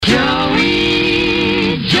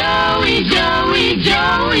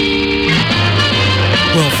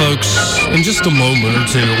Folks, in just a moment or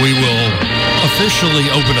two, we will officially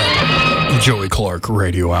open up the Joey Clark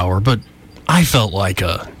Radio Hour, but I felt like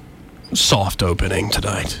a soft opening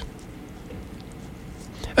tonight.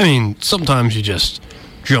 I mean, sometimes you just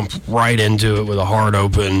jump right into it with a hard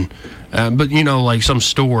open, but you know, like some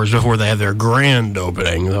stores, before they have their grand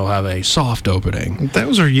opening, they'll have a soft opening.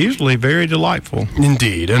 Those are usually very delightful.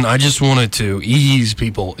 Indeed, and I just wanted to ease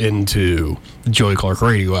people into the Joey Clark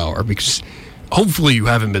Radio Hour, because hopefully you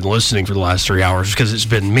haven't been listening for the last 3 hours, because it's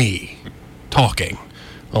been me talking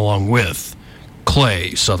along with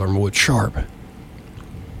Clay Southernwood Sharp.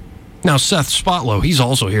 Now, Seth Spotlow, he's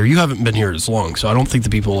also here. You haven't been here as long, so I don't think the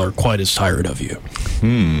people are quite as tired of you.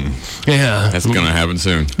 Yeah. That's going to happen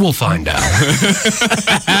soon. We'll find out.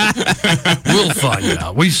 We'll find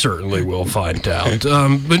out. We certainly will find out.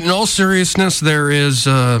 But in all seriousness, there was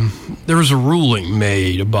a ruling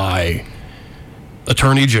made by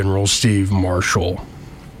Attorney General Steve Marshall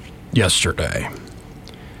yesterday,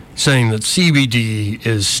 saying that CBD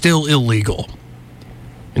is still illegal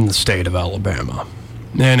in the state of Alabama.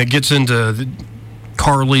 And it gets into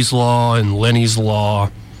Carley's Law and Lenny's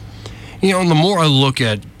Law. You know, and the more I look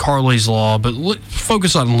at Carley's Law, but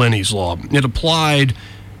focus on Lenny's Law, it applied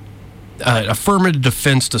affirmative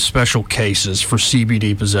defense to special cases for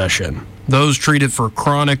CBD possession. Those treated for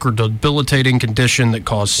chronic or debilitating condition that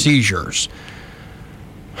cause seizures.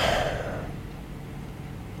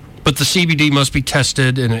 But the CBD must be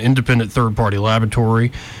tested in an independent third-party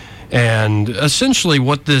laboratory. And essentially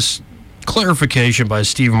what this clarification by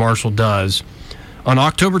Steve Marshall does, on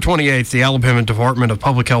October 28th, the Alabama Department of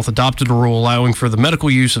Public Health adopted a rule allowing for the medical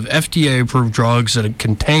use of FDA-approved drugs that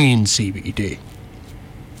contain CBD.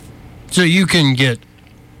 So you can get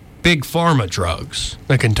big pharma drugs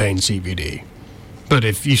that contain CBD. But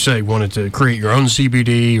if you say wanted to create your own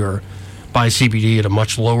CBD or buy CBD at a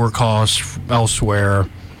much lower cost elsewhere,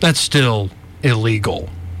 that's still illegal.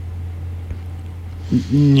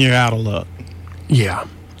 You're out of luck. Yeah.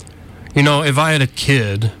 You know, if I had a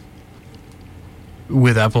kid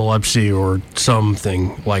with epilepsy or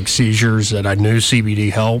something like seizures that I knew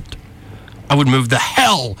CBD helped, I would move the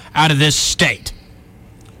hell out of this state.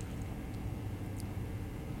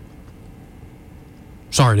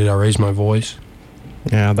 Sorry, did I raise my voice?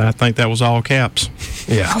 Yeah, I think that was all caps.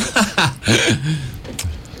 Yeah.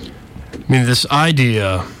 I mean, this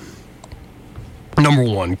idea, number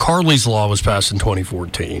one, Carley's Law was passed in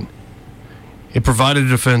 2014. It provided a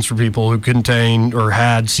defense for people who contained or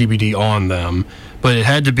had CBD on them, but it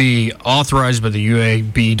had to be authorized by the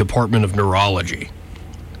UAB Department of Neurology.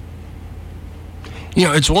 You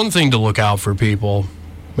know, it's one thing to look out for people,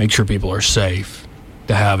 make sure people are safe,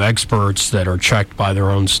 to have experts that are checked by their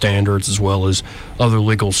own standards as well as other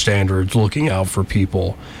legal standards looking out for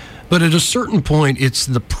people. But at a certain point, it's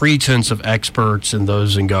the pretense of experts and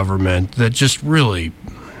those in government that just really,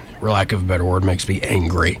 for lack of a better word, makes me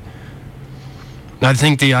angry. I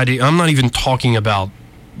think the idea, I'm not even talking about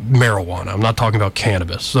marijuana. I'm not talking about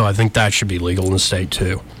cannabis. So I think that should be legal in the state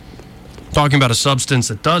too. I'm talking about a substance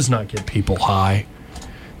that does not get people high,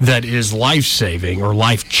 that is life-saving or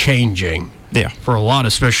life-changing for a lot,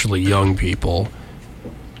 especially young people.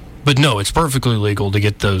 But no, it's perfectly legal to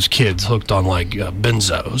get those kids hooked on like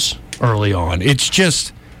benzos early on. It's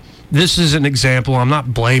just, this is an example. I'm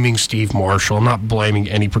not blaming Steve Marshall. I'm not blaming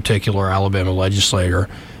any particular Alabama legislator.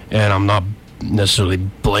 And I'm not necessarily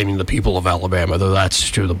blaming the people of Alabama, though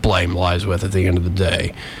that's who the blame lies with at the end of the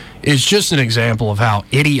day. It's just an example of how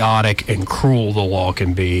idiotic and cruel the law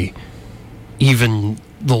can be, even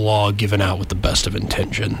the law given out with the best of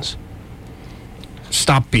intentions.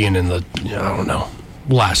 Stop being in the, I don't know,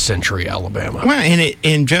 last century Alabama. Well,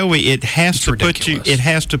 and Joey, it has to put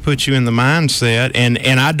you in the mindset, and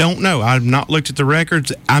I don't know. I've not looked at the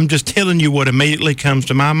records. I'm just telling you what immediately comes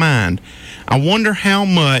to my mind. I wonder how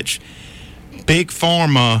much Big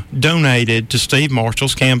Pharma donated to Steve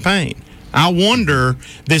Marshall's campaign. I wonder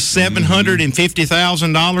this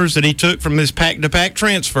 $750,000 that he took from this pack-to-pack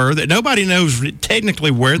transfer that nobody knows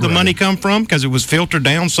technically where the money come from because it was filtered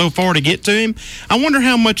down so far to get to him. I wonder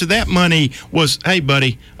how much of that money was, hey,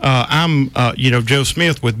 buddy, I'm Joe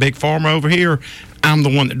Smith with Big Pharma over here. I'm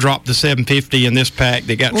the one that dropped the $750 in this pack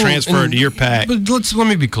that got transferred to your pack. But let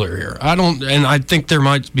me be clear here. I think there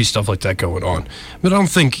might be stuff like that going on. But I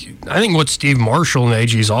think what Steve Marshall in the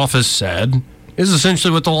AG's office said is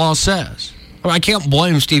essentially what the law says. I can't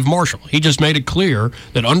blame Steve Marshall. He just made it clear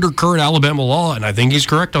that under current Alabama law, and I think he's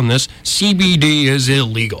correct on this, CBD is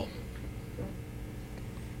illegal.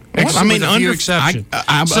 Well, I mean, with a few exceptions.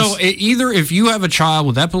 So either if you have a child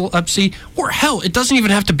with epilepsy, or hell, it doesn't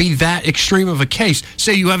even have to be that extreme of a case.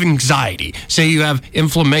 Say you have anxiety, say you have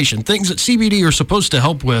inflammation, things that CBD are supposed to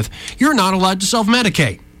help with, you're not allowed to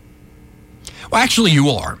self-medicate. Well, actually, you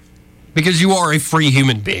are, because you are a free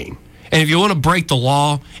human being. And if you want to break the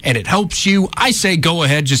law and it helps you, I say go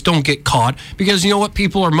ahead, just don't get caught, because you know what?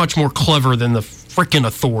 People are much more clever than the freaking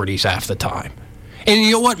authorities half the time. And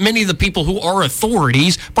you know what? Many of the people who are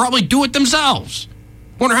authorities probably do it themselves.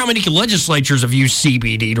 Wonder how many legislatures have used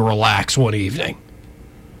CBD to relax one evening.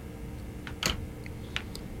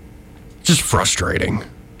 Just frustrating.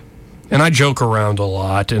 And I joke around a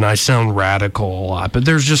lot, and I sound radical a lot, but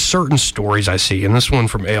there's just certain stories I see, and this one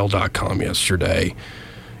from AL.com yesterday,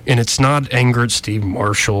 and it's not anger at Steve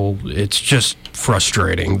Marshall. It's just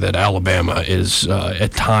frustrating that Alabama is,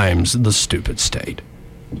 at times, the stupid state.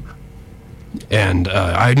 And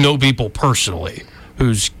I know people personally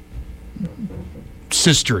whose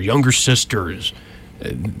younger sisters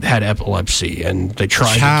had epilepsy, and they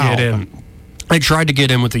tried to get in. They tried to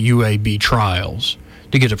get in with the UAB trials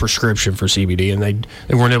to get a prescription for CBD, and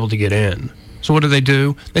they weren't able to get in. So what did they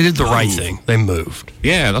do? They did the right thing. They moved.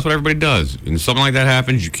 Yeah, that's what everybody does. And if something like that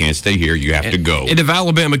happens, you can't stay here. You have to go. And if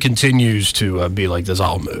Alabama continues to be like this,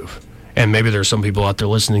 I'll move. And maybe there's some people out there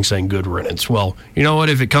listening saying good riddance. Well, you know what?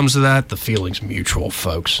 If it comes to that, the feeling's mutual,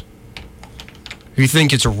 folks. If you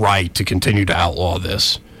think it's right to continue to outlaw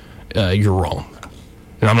this, you're wrong.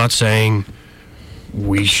 And I'm not saying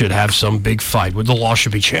we should have some big fight where the law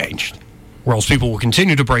should be changed, or else people will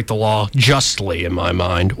continue to break the law justly, in my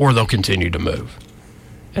mind, or they'll continue to move.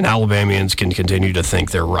 And Alabamians can continue to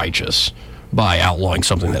think they're righteous by outlawing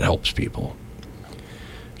something that helps people.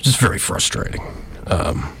 It's just very frustrating.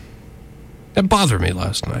 It bothered me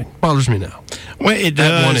last night. Bothers me now. Well, it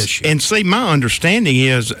does. One issue. And see, my understanding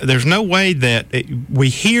is there's no way that we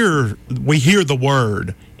hear the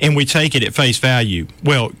word and we take it at face value.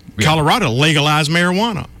 Well, yeah. Colorado legalized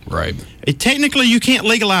marijuana. Right. Technically, you can't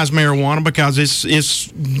legalize marijuana because it's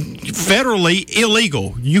federally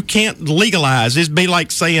illegal. You can't legalize. It'd be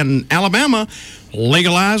like saying Alabama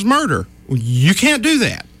legalized murder. You can't do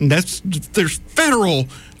that. There's federal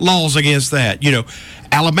laws against that. You know,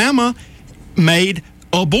 Alabama made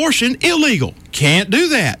abortion illegal. Can't do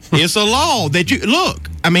that. It's a law that you look.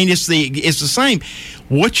 I mean, it's the same.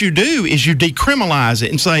 What you do is you decriminalize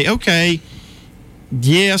it and say, okay,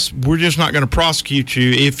 yes, we're just not going to prosecute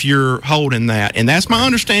you if you're holding that. And that's my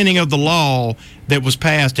understanding of the law that was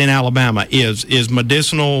passed in Alabama is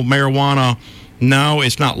medicinal marijuana. No,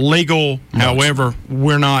 it's not legal. No. However,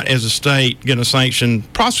 we're not, as a state, going to sanction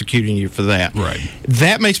prosecuting you for that. Right.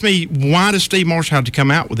 That makes me, why does Steve Marshall have to come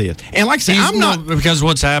out with it? And like I said, I'm not. Because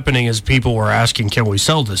what's happening is people were asking, can we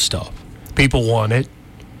sell this stuff? People want it.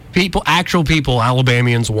 Actual people,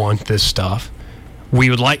 Alabamians want this stuff. We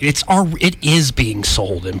would like it is being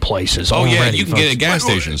sold in places. Oh, already, yeah, you can folks. get it at gas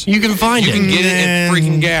stations. You can find it. You can get it at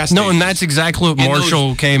freaking gas stations. No, and that's exactly what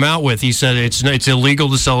Marshall came out with. He said it's illegal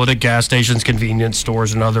to sell it at gas stations, convenience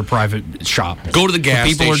stores, and other private shops. Go to the gas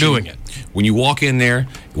station. People are doing it. When you walk in there,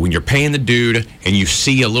 when you're paying the dude, and you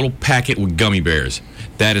see a little packet with gummy bears,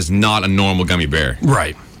 that is not a normal gummy bear.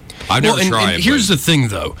 Right. I've never tried it. Here's the thing,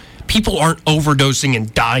 though. People aren't overdosing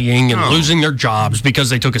and dying and losing their jobs because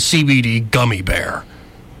they took a CBD gummy bear.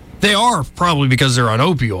 They are probably because they're on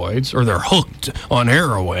opioids, or they're hooked on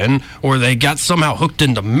heroin, or they got somehow hooked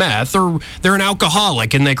into meth, or they're an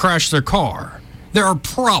alcoholic and they crashed their car. There are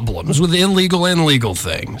problems with illegal and legal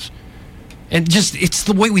things. And it's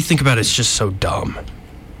the way we think about it is just so dumb.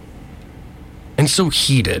 And so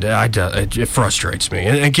heated. It frustrates me.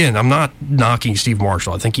 And again, I'm not knocking Steve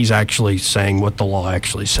Marshall. I think he's actually saying what the law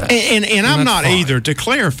actually says. And I'm not fine. Either, to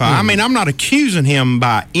clarify. I mean, I'm not accusing him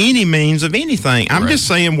by any means of anything. I'm just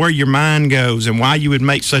saying where your mind goes and why you would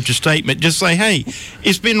make such a statement. Just say, hey,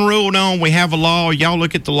 it's been ruled on. We have a law. Y'all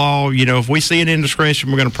look at the law. You know, if we see an indiscretion,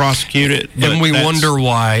 we're going to prosecute it. And we wonder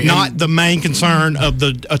why. Not the main concern of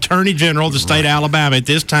the Attorney General of the state of Alabama at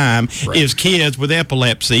this time is kids with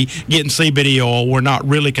epilepsy getting CBD oil. We're not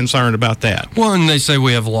really concerned about that. Well, and they say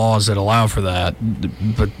we have laws that allow for that,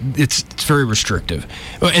 but it's very restrictive.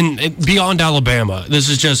 And beyond Alabama, this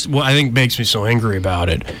is just what I think makes me so angry about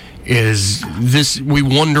it, is this, we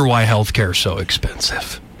wonder why healthcare is so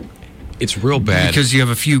expensive. It's real bad. Because you have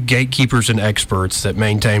a few gatekeepers and experts that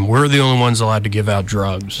maintain we're the only ones allowed to give out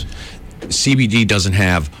drugs. CBD doesn't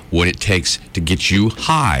have what it takes to get you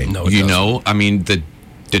high. No, it doesn't. I mean, the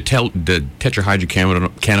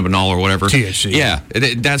tetrahydrocannabinol or whatever. THC. Yeah,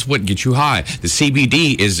 that's what gets you high. The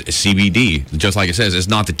CBD is CBD, just like it says. It's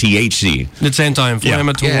not the THC. It's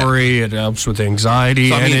anti-inflammatory. Yeah. It helps with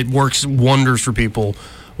anxiety, it works wonders for people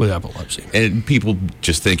with epilepsy. And people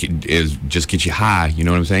just think it is just get you high, you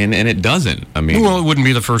know what I'm saying? And it doesn't. I mean, Well, it wouldn't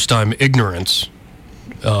be the first time ignorance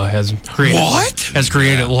has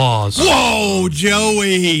created laws. Whoa,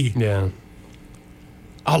 Joey. Yeah.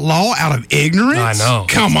 A law out of ignorance? I know.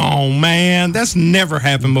 Come on, man. That's never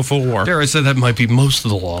happened before. Dare I said that might be most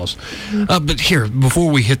of the laws. But here,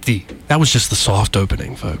 before we hit that was just the soft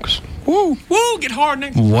opening, folks. woo, get hard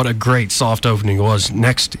next. What a great soft opening it was.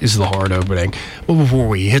 Next is the hard opening. Well, before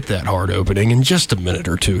we hit that hard opening, in just a minute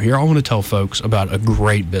or two here, I want to tell folks about a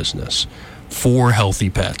great business, For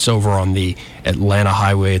Healthy Pets, over on the Atlanta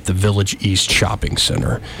Highway at the Village East Shopping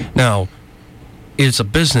Center. Now, it's a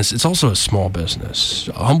business. It's also a small business.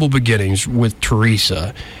 Humble beginnings with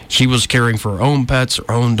Teresa. She was caring for her own pets,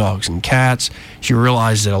 her own dogs and cats. She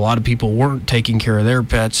realized that a lot of people weren't taking care of their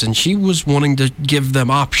pets, and she was wanting to give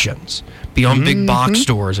them options beyond big box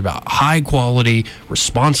stores about high quality,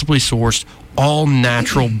 responsibly sourced, all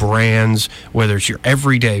natural brands, whether it's your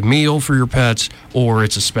everyday meal for your pets or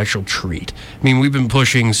it's a special treat. I mean, we've been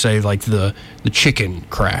pushing, say, like the chicken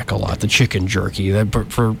crack a lot, the chicken jerky.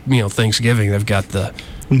 That for Thanksgiving, they've got the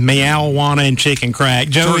Meowana and chicken crack.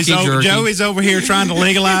 Joey's over here trying to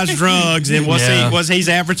legalize drugs, and he's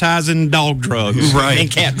advertising dog drugs, right, and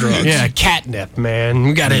cat drugs. Yeah, catnip, man.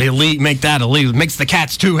 We got to make that illegal. It makes the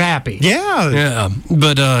cats too happy. Yeah.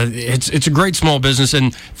 But it's a great small business,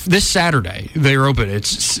 and this Saturday they're open. It's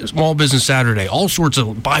Small Business Saturday. All sorts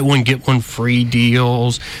of buy one get one free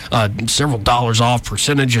deals, several dollars off,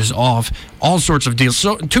 percentages off, all sorts of deals.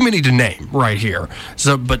 So too many to name right here.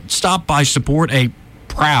 So, but stop by, support a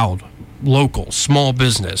proud local small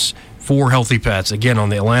business, For Healthy Pets, again on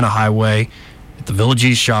the Atlanta Highway at the Village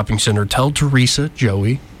East Shopping Center. Tell Teresa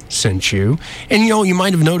Joey sent you. And you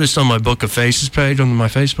might have noticed on my Book of Faces page, on my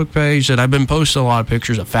Facebook page, that I've been posting a lot of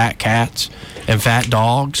pictures of fat cats and fat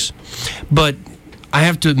dogs. But I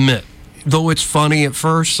have to admit, though it's funny at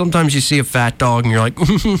first, sometimes you see a fat dog and you're like,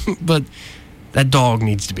 but that dog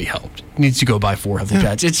needs to be helped. Needs to go by For Healthy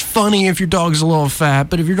Pets. It's funny if your dog's a little fat,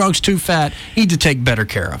 but if your dog's too fat, you need to take better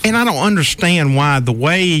care of it. And I don't understand why the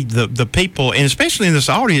way the people, and especially in this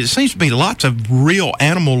audience, it seems to be lots of real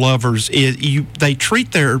animal lovers, they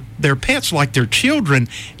treat their pets like their children.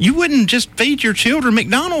 You wouldn't just feed your children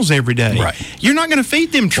McDonald's every day. Right. You're not going to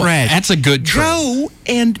feed them trash. Well, that's a good trade. Go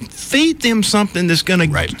and feed them something that's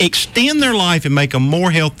going to extend their life and make them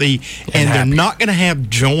more healthy, and they're not going to have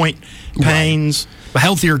joint pains. A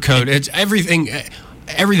healthier coat. It's everything,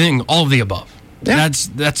 all of the above. Yeah.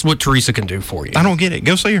 That's what Teresa can do for you. I don't get it.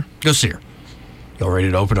 Go see her. Go see her. Y'all ready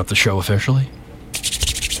to open up the show officially?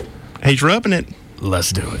 He's rubbing it.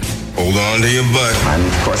 Let's do it. Hold on to your butt. I'm,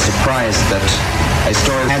 of course, surprised that a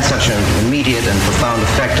story had such an immediate and profound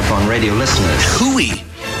effect upon radio listeners. Hooey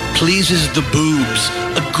pleases the boobs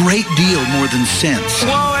a great deal more than sense.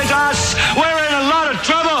 Woe is us! We're in a lot of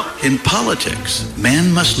trouble! In politics,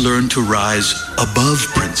 man must learn to rise above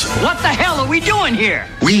principle. What the hell are we doing here?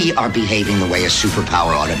 We are behaving the way a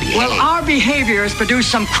superpower ought to behave. Well, our behavior has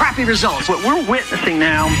produced some crappy results. What we're witnessing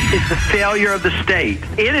now is the failure of the state.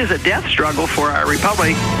 It is a death struggle for our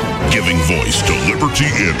republic. Giving voice to liberty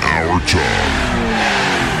in our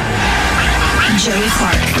time. Joey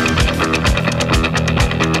Clark.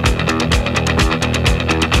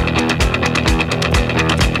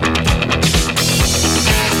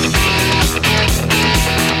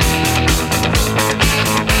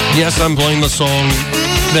 Yes, I'm playing the song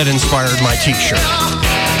that inspired my T-shirt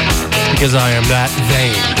because I am that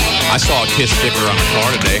vain. I saw a KISS sticker on the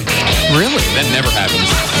car today. Really? That never happens.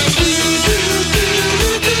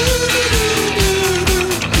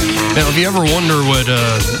 Now, if you ever wonder what,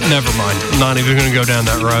 never mind. I'm not even going to go down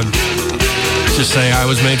that road. Just say I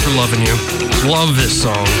was made for loving you. Love this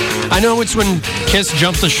song. I know it's when KISS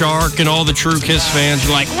jumped the shark and all the true KISS fans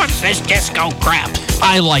are like, what's this disco crap?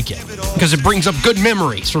 I like it because it brings up good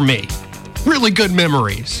memories for me. Really good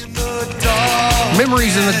memories.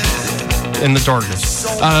 Memories in the darkness.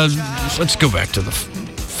 Let's go back to the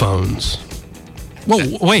phones.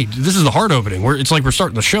 Whoa, wait, this is the hard opening. It's like we're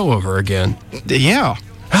starting the show over again. Yeah.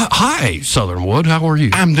 Hi, Southern Wood. How are you?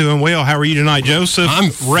 I'm doing well. How are you tonight, Joseph?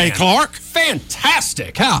 I'm Ray Clark.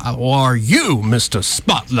 Fantastic. How are you, Mr.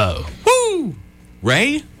 Spotlow? Woo!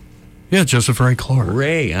 Ray? Yeah, Joseph Ray Clark.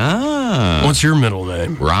 Ray, ah. What's your middle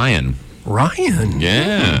name? Ryan. Ryan?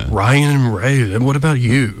 Yeah. Ryan and Ray. And what about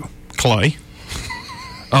you? Clay.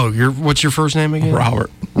 Oh, what's your first name again? Robert.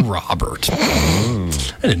 I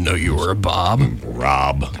didn't know you were a Bob.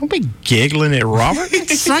 Rob. Don't be giggling at Robert.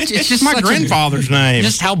 It's just my grandfather's name.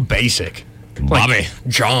 Just how basic. Bobby. Like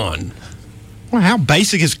John. Well, how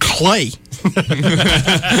basic is Clay?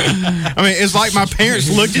 I mean, it's like my parents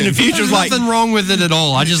looked in the future. There's Like, nothing wrong with it at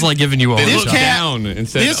all. I just like giving you all They this looked stuff. down and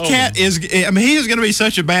said, this cat is. I mean, he is going to be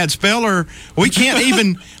such a bad speller. We can't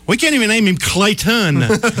even name him Clayton.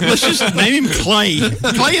 Let's just name him Clay.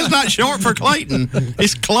 Clay is not short for Clayton.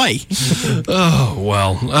 It's Clay. Oh,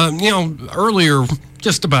 well, earlier,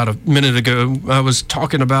 just about a minute ago, I was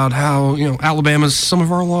talking about how, Alabama's, some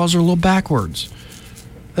of our laws are a little backwards.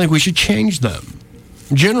 I think we should change them.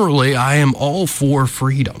 Generally, I am all for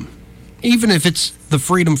freedom, even if it's the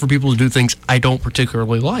freedom for people to do things I don't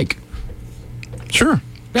particularly like. Sure.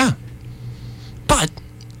 Yeah. But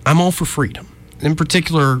I'm all for freedom. In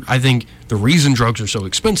particular, I think the reason drugs are so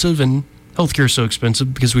expensive and healthcare is so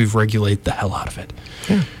expensive because we've regulated the hell out of it.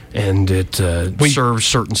 Yeah. And it serves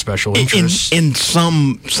certain special interests. In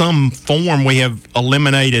some form, we have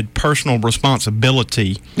eliminated personal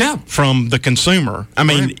responsibility from the consumer. I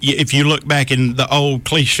mean, if you look back in the old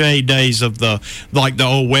cliche days of the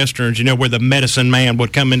old westerns, where the medicine man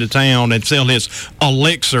would come into town and sell his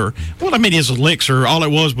elixir. Well, I mean, his elixir, all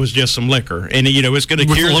it was just some liquor, and it's going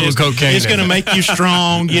to cure this. Cocaine. It's going to make you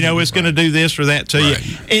strong. It's going to do this or that to you.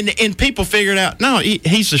 And people figured out, no,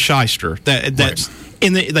 he's a shyster. That's.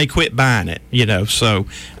 And they quit buying it, So,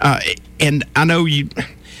 and I know you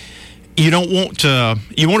don't want to.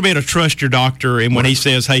 You want to be able to trust your doctor, and when he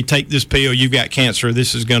says, "Hey, take this pill. You've got cancer.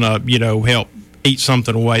 This is going to, help eat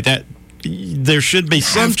something away." That there should be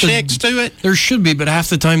some checks to it. There should be, but half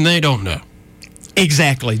the time they don't know.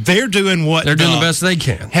 Exactly, they're doing they're doing the best they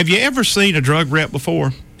can. Have you ever seen a drug rep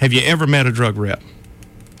before? Have you ever met a drug rep?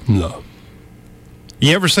 No.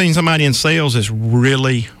 You ever seen somebody in sales that's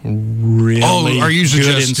really, really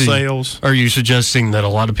good in sales? Are you suggesting that a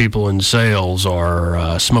lot of people in sales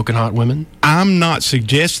are smoking hot women? I'm not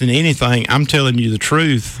suggesting anything. I'm telling you the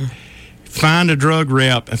truth. Find a drug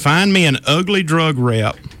rep. Find me an ugly drug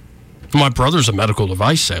rep. My brother's a medical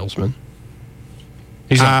device salesman.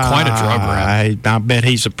 He's quite a drug rep. I bet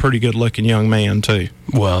he's a pretty good-looking young man, too.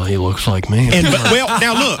 Well, he looks like me.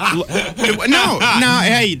 Now, look.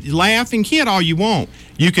 Hey, laugh and kid all you want.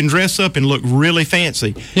 You can dress up and look really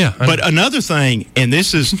fancy. Yeah. But another thing, and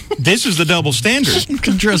this is the double standard. You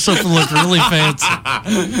can dress up and look really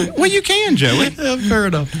fancy. Well, you can, Joey. Yeah, fair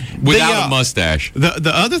enough. Without a mustache.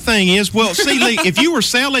 The other thing is, see, Lee, if you were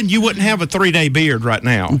selling, you wouldn't have a 3-day beard right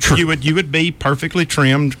now. True. You would be perfectly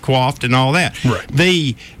trimmed, coiffed, and all that. Right.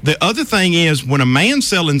 The other thing is, when a man's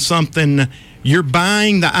selling something, you're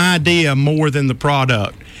buying the idea more than the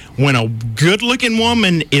product. When a good-looking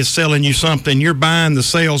woman is selling you something, you're buying the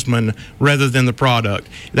salesman rather than the product.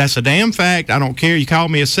 That's a damn fact. I don't care. You call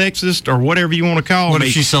me a sexist or whatever you want to call me. What if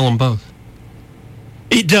she's selling both?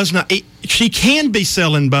 It does not. She can be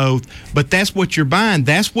selling both, but that's what you're buying.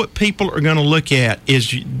 That's what people are going to look at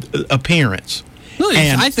is appearance.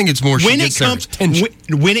 Really, I think it's more when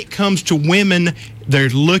it comes to women, they're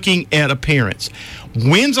looking at appearance.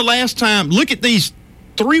 When's the last time? Look at these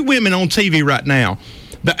 3 women on TV right now.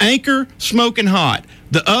 The anchor, smoking hot.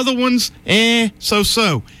 The other ones,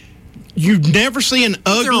 so-so. You never see an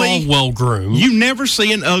ugly... They're all well-groomed. You never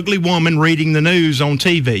see an ugly woman reading the news on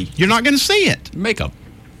TV. You're not going to see it. Makeup.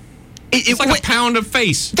 It's like a pound of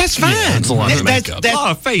face. That's fine. Yeah, that's a lot of makeup. A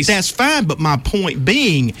lot of face. That's fine, but my point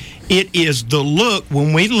being, it is the look.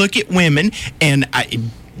 When we look at women, and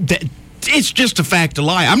it's just a fact of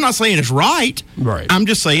life. I'm not saying it's right. Right. I'm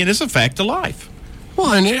just saying it's a fact of life.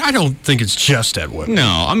 Well, and I don't think it's just at women.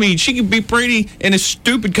 No, I mean, she can be pretty, and if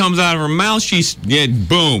stupid comes out of her mouth,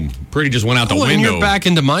 boom, pretty just went out the window. And you're back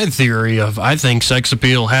into my theory of I think sex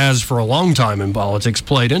appeal has, for a long time in politics,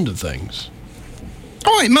 played into things.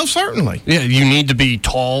 Oh, most certainly. Yeah, you need to be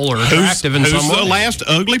tall or attractive in some way. Who's the last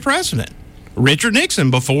ugly president? Richard Nixon,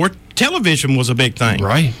 before television was a big thing.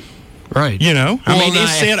 Right. I mean,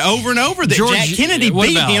 it's said over and over that Jack Kennedy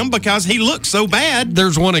beat him because he looked so bad.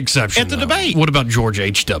 There's one exception at the debate. What about George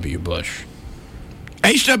H.W. Bush?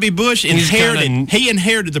 H.W. Bush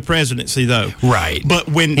inherited the presidency, though. Right. But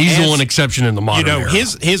he's the one exception in the modern era.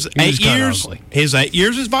 His 8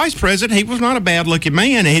 years as vice president, he was not a bad-looking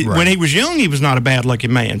man. When he was young, he was not a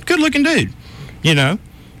bad-looking man. Good-looking dude,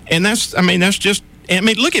 And that's just...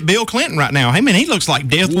 look at Bill Clinton right now. He looks like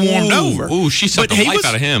death warmed over. Ooh, she sucked the life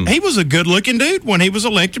out of him. He was a good-looking dude when he was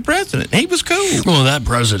elected president. He was cool. Well, that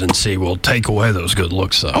presidency will take away those good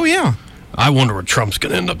looks, though. Oh, yeah. I wonder what Trump's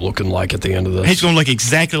going to end up looking like at the end of this. He's going to look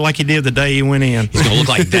exactly like he did the day he went in. He's going to look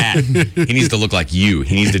like that. He needs to look like you.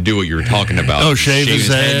 He needs to do what you were talking about. Oh, shave his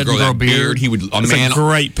head, grow grow that beard. He would. It's a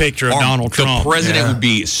great picture of Donald Trump. The president would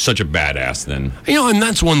be such a badass then. And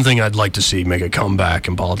that's one thing I'd like to see make a comeback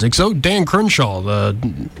in politics. So Dan Crenshaw, the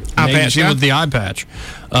eye patch with the eye patch.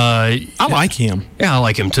 I like him. Yeah, I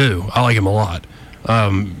like him too. I like him a lot.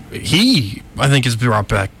 He, I think, has brought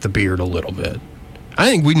back the beard a little bit. I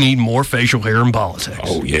think we need more facial hair in politics.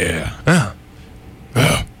 Oh, yeah.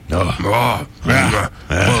 Well,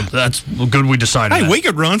 that's good we decided Hey, that. we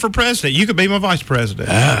could run for president. You could be my vice president.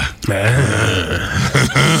 Let's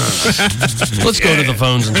go to the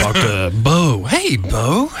phones and talk to Bo. Hey,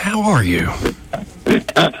 Bo, how are you?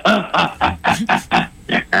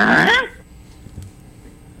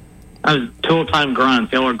 I was tool-time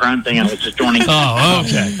grunts. Y'all were grunting. I was just joining. Oh,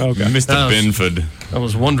 okay. Mr. Benford. I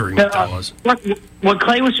was wondering what that was. What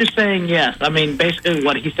Clay was just saying, yes. I mean, basically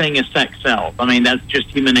what he's saying is sex sells. I mean, that's just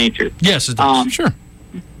human nature. Yes, it does. Sure.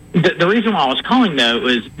 The reason why I was calling, though,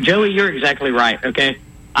 is, Joey, you're exactly right, okay?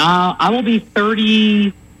 I will be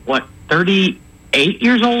 38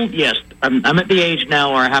 years old? Yes. I'm at the age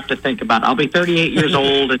now where I have to think about it. I'll be 38 years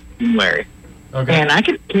old in January. Okay. And I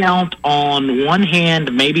can count on one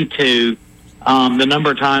hand, maybe two, the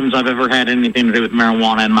number of times I've ever had anything to do with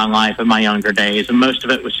marijuana in my life in my younger days, and most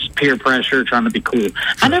of it was just peer pressure, trying to be cool. Sure.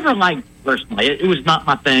 I never liked it personally. It was not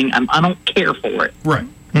my thing. I don't care for it. Right.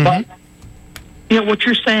 Mm-hmm. But, what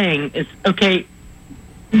you're saying is, okay,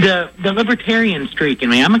 the libertarian streak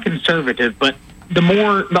in me, I'm a conservative, but the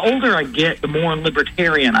older I get, the more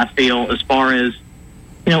libertarian I feel as far as,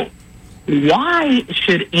 why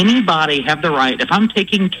should anybody have the right, if I'm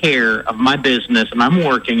taking care of my business and I'm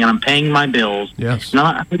working and I'm paying my bills, yes,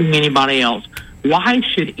 not hurting anybody else, why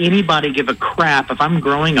should anybody give a crap if I'm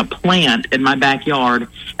growing a plant in my backyard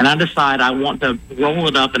and I decide I want to roll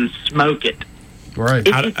it up and smoke it? Right.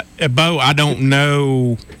 Bo, I don't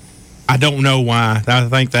know why. I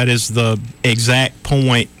think that is the exact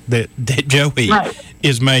point that Joey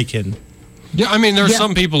is making. Yeah, I mean, there's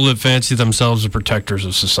some people that fancy themselves as protectors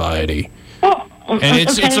of society. And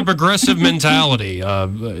it's a progressive mentality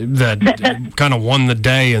that kind of won the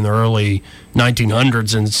day in the early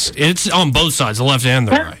 1900s, and it's on both sides, the left and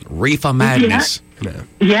the right. Reefer madness.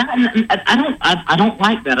 Yeah, I don't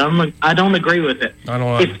like that. I don't agree with it.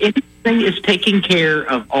 If anything is taking care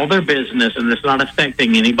of all their business and it's not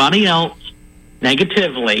affecting anybody else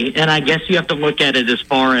negatively, and I guess you have to look at it as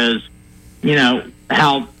far as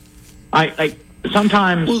how I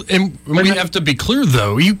sometimes. Well, and we have to be clear,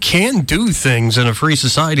 though. You can do things in a free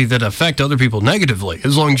society that affect other people negatively,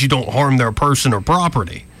 as long as you don't harm their person or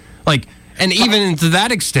property. And even to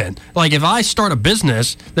that extent, if I start a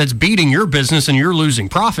business that's beating your business and you're losing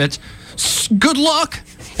profits, good luck.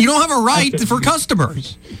 You don't have a right for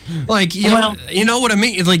customers. You know what I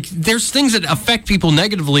mean? There's things that affect people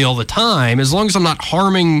negatively all the time. As long as I'm not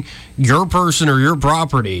harming your person or your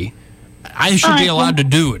property, I should be allowed to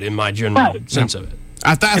do it in my general sense of it.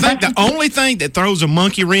 I think the only thing that throws a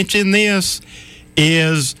monkey wrench in this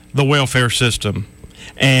is the welfare system.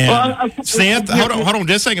 And Seth, hold on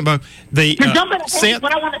just a second, Bo.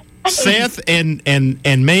 Seth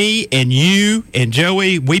and me and you and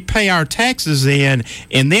Joey, we pay our taxes in,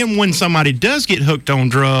 and then when somebody does get hooked on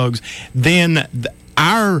drugs, then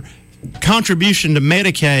our contribution to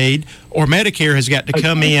Medicaid or Medicare has got to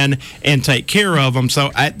come in and take care of them.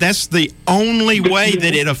 So that's the only way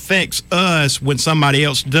that it affects us when somebody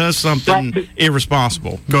else does something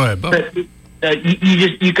irresponsible. Go ahead, Bo.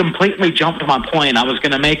 You completely jumped to my point. I was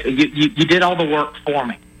going to make you did all the work for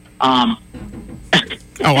me. I'm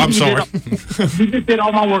sorry. You just did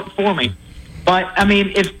all my work for me. But I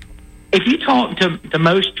mean, if you talk to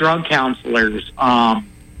most drug counselors,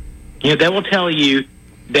 they will tell you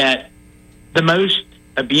that the most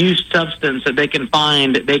abused substance that they can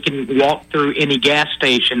find, they can walk through any gas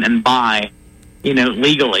station and buy,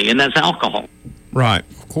 legally, and that's alcohol. Right,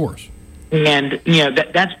 of course. And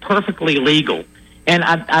that's perfectly legal. And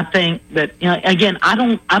I think that again, I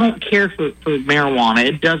don't care for marijuana.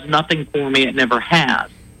 It does nothing for me. It never has.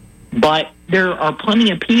 But there are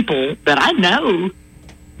plenty of people that I know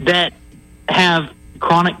that have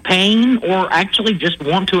chronic pain or actually just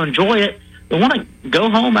want to enjoy it. They want to go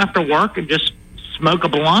home after work and just smoke a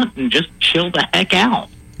blunt and just chill the heck out.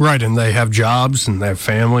 Right, and they have jobs and they have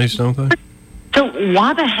families, don't they? So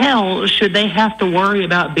why the hell should they have to worry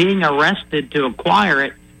about being arrested to acquire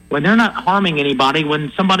it when they're not harming anybody, when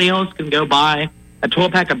somebody else can go buy a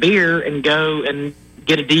 12-pack of beer and go and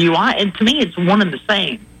get a DUI? And to me, it's one and the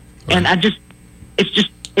same. Right. And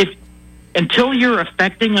until you're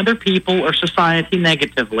affecting other people or society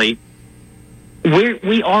negatively,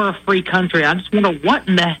 we are a free country. I just wonder what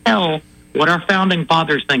in the hell would our founding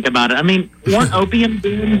fathers think about it. I mean, weren't opium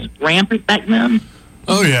dens rampant back then?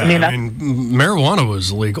 Oh, yeah. I mean, marijuana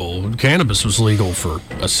was legal. Cannabis was legal for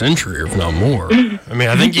a century, if not more. I mean,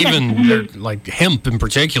 I think even, like, hemp in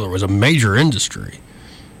particular was a major industry.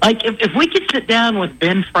 Like, if we could sit down with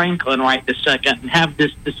Ben Franklin right this second and have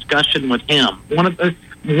this discussion with him, one of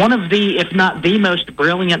the, if not the most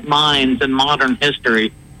brilliant minds in modern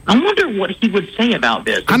history, I wonder what he would say about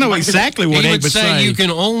this. I know exactly what he would say. You can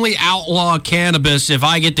only outlaw cannabis if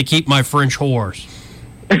I get to keep my French horse.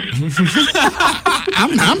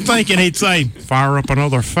 I'm thinking he'd say, fire up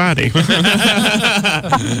another fatty.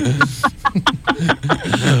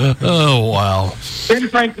 Oh, wow. Ben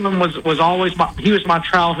Franklin was always my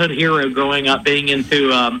childhood hero growing up, being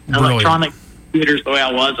into electronic computers the way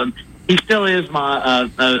I was, and he still is my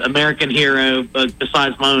American hero,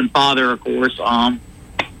 besides my own father, of course.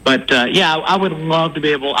 But I would love to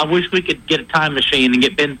be able. I wish we could get a time machine and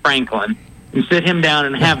get Ben Franklin and sit him down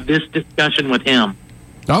and have this discussion with him.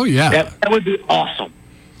 Oh, yeah. That would be awesome.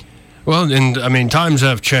 Well, and I mean, times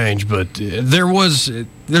have changed, but there's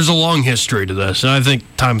a long history to this, and I think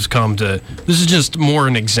time's come to. This is just more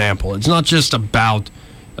an example. It's not just about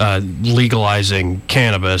legalizing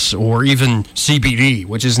cannabis or even CBD,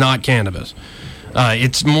 which is not cannabis.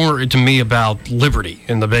 It's more to me about liberty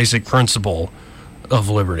and the basic principle of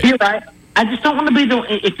liberty. You're right. I just don't want to be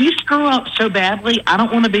if you screw up so badly, I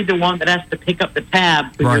don't want to be the one that has to pick up the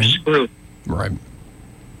tab for your screw. Right.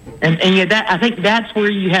 And I think that's where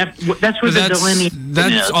the delineation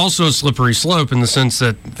That's is. also a slippery slope in the sense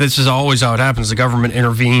that this is always how it happens. The government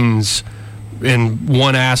intervenes in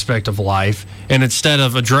one aspect of life, and instead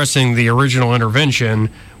of addressing the original intervention,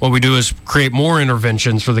 what we do is create more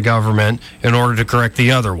interventions for the government in order to correct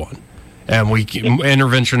the other one. And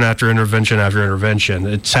intervention after intervention after intervention.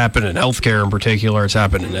 It's happened in healthcare in particular. It's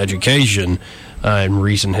happened in education in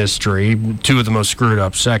recent history. Two of the most screwed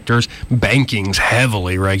up sectors. Banking's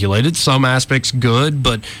heavily regulated. Some aspects good,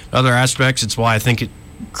 but other aspects, it's why I think it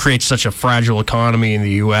creates such a fragile economy in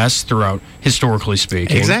the U.S. throughout, historically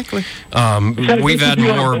speaking. Exactly. We've had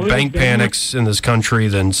more bank panics in this country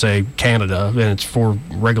than, say, Canada, and it's for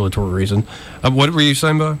regulatory reasons. What were you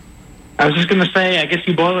saying, Bo? I was just going to say, I guess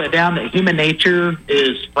you boil it down that human nature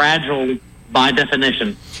is fragile by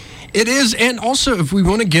definition. It is, and also if we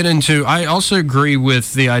want to get into, I also agree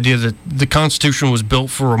with the idea that the Constitution was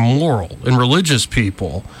built for a moral and religious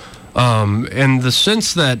people, in the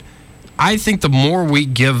sense that I think the more we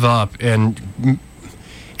give up and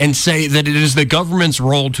say that it is the government's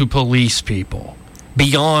role to police people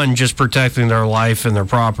beyond just protecting their life and their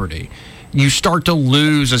property, you start to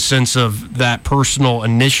lose a sense of that personal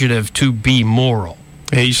initiative to be moral.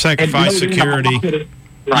 Yeah, you sacrifice security.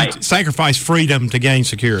 Right. You sacrifice freedom to gain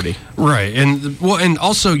security. Right. And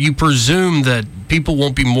also you presume that people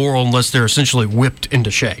won't be moral unless they're essentially whipped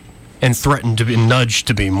into shape and threatened to be nudged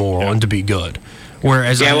to be moral and to be good.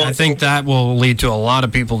 Whereas I think that will lead to a lot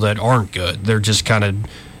of people that aren't good. They're just kind of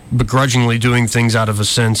begrudgingly doing things out of a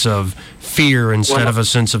sense of fear instead of a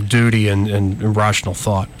sense of duty and rational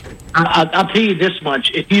thought. I'll tell you this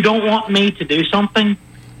much. If you don't want me to do something,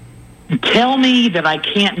 tell me that I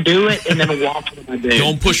can't do it and then watch what I do.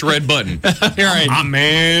 Don't push red button. You're right. Ah,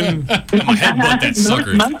 man. My headbutt that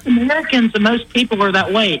sucker. Most Americans and most people are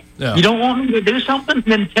that way. Yeah. You don't want me to do something,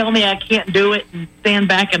 then tell me I can't do it and stand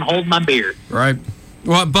back and hold my beer. Right.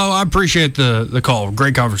 Well, Bo, I appreciate the call.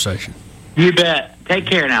 Great conversation. You bet. Take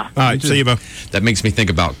care now. All right, see you, Bo. That makes me think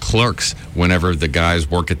about clerks whenever the guys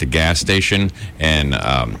work at the gas station and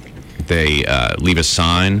they leave a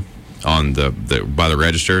sign on the by the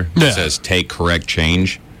register that says "Take correct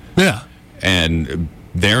change." Yeah, and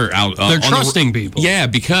they're out. They're trusting people. Yeah,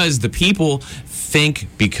 because the people think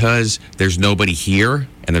because there's nobody here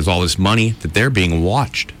and there's all this money that they're being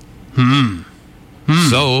watched.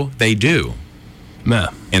 So they do. Yeah.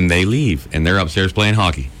 And they leave and they're upstairs playing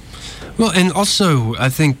hockey. Well, and also I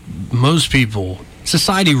think most people,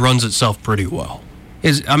 society runs itself pretty well.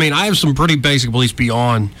 I have some pretty basic beliefs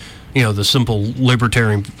beyond, the simple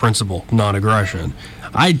libertarian principle, non-aggression.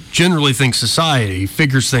 I generally think society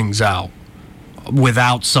figures things out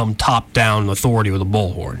without some top-down authority with a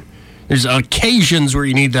bullhorn. There's occasions where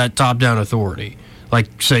you need that top-down authority,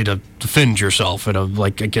 like, say, to defend yourself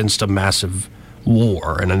against a massive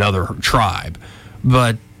war in another tribe.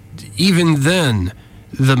 But even then,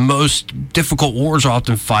 the most difficult wars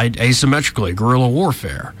often fight asymmetrically, guerrilla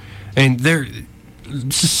warfare. And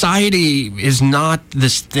society is not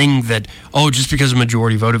this thing that, just because a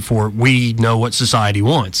majority voted for it, we know what society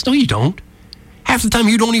wants. No, you don't. Half the time,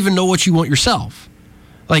 you don't even know what you want yourself.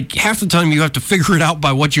 Like, half the time you have to figure it out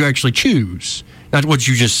by what you actually choose, not what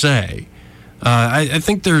you just say. I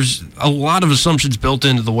think there's a lot of assumptions built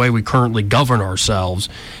into the way we currently govern ourselves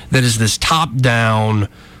that is this top-down,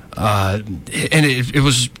 and it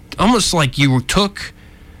was almost like you took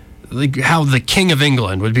how the King of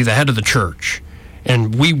England would be the head of the church,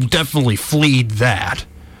 and we definitely fleed that.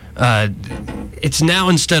 It's now,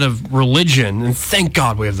 instead of religion, and thank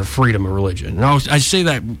God we have the freedom of religion. And I say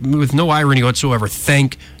that with no irony whatsoever.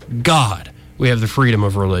 Thank God we have the freedom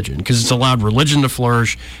of religion, because it's allowed religion to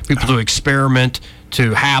flourish, people to experiment,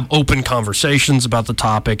 to have open conversations about the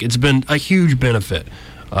topic. It's been a huge benefit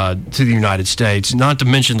to the United States, not to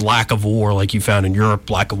mention lack of war like you found in Europe,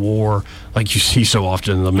 lack of war like you see so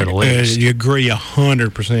often in the Middle East. You agree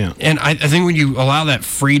 100%. And I think when you allow that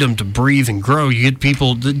freedom to breathe and grow, you get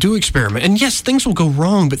people that do experiment. And yes, things will go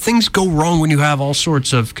wrong, but things go wrong when you have all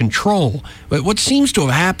sorts of control. But what seems to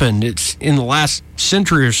have happened in the last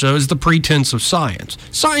century or so is the pretense of science.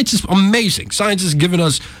 Science is amazing. Science has given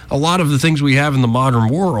us a lot of the things we have in the modern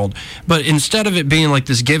world. But instead of it being like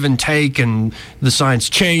this give and take and the science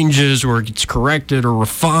changes or it gets corrected or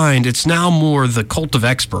refined, it's now more the cult of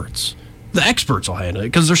experts. The experts will handle it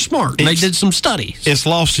because they're smart. They did some studies. It's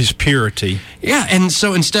lost its purity. Yeah, and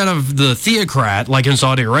so instead of the theocrat, like in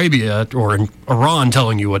Saudi Arabia or in Iran,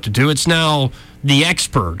 telling you what to do, it's now the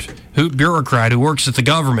expert, bureaucrat who works at the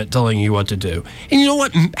government telling you what to do. And you know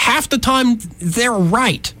what? Half the time, they're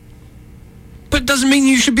right. But it doesn't mean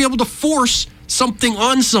you should be able to force something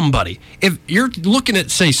on somebody. If you're looking at,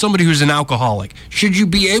 say, somebody who's an alcoholic, should you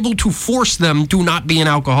be able to force them to not be an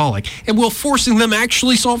alcoholic? And will forcing them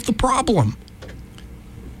actually solve the problem?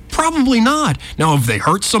 Probably not. Now, if they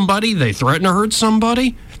hurt somebody, they threaten to hurt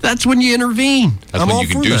somebody, that's when you intervene. That's when you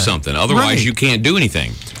can do something. Otherwise, you can't do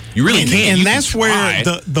anything. You really can't. And that's where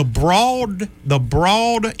the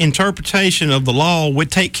broad interpretation of the law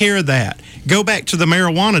would take care of that. Go back to the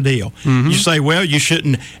marijuana deal. Mm-hmm. You say, well, you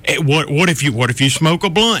shouldn't. What if you smoke a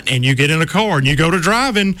blunt and you get in a car and you go to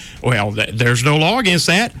driving? Well, there's no law against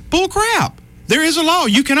that. Bull crap. There is a law.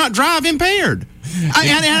 You cannot drive impaired.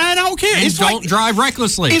 I don't care. It's don't drive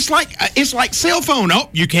recklessly. It's like cell phone. Oh,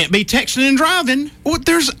 you can't be texting and driving. Well,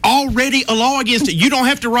 there's already a law against it. You don't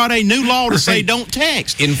have to write a new law to say don't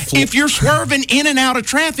text. If you're swerving in and out of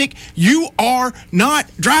traffic, you are not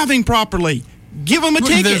driving properly. Give them a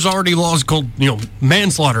ticket. There's already laws called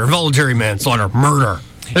manslaughter, voluntary manslaughter, murder.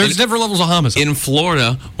 There's different levels of homicide. In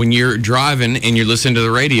Florida, when you're driving and you're listening to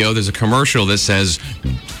the radio, there's a commercial that says,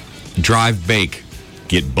 drive, bake,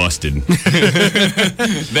 get busted.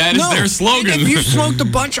 That is their slogan. If you smoked a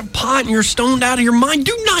bunch of pot and you're stoned out of your mind,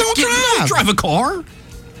 don't drive a car.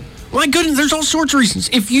 My goodness, there's all sorts of reasons.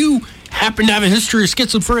 If you happen to have a history of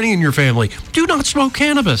schizophrenia in your family, do not smoke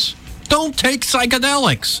cannabis. Don't take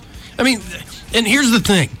psychedelics. I mean, and here's the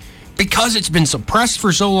thing. Because it's been suppressed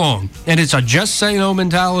for so long, and it's a just say no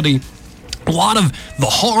mentality, a lot of the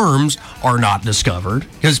harms are not discovered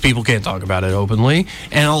because people can't talk about it openly,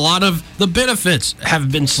 and a lot of the benefits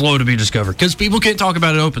have been slow to be discovered because people can't talk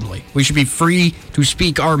about it openly. We should be free to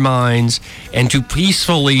speak our minds and to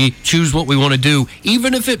peacefully choose what we want to do,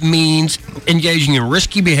 even if it means engaging in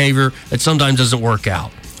risky behavior that sometimes doesn't work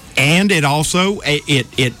out. And it also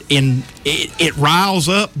it riles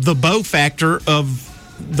up the bow factor of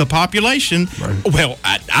the population. Right. Well,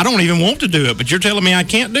 I don't even want to do it, but you're telling me I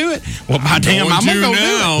can't do it? Well, by damn, I'm going to go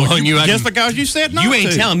do it. Just because you said not to. You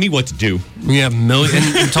ain't telling me what to do. We have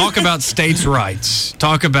millions. And talk about states' rights.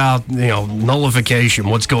 Talk about nullification,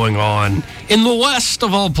 what's going on in the West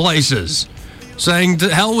of all places. Saying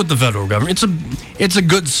to hell with the federal government. It's a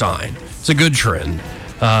good sign. It's a good trend.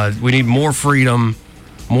 We need more freedom,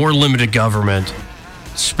 more limited government,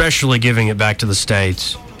 especially giving it back to the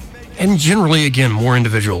states. And generally, again, more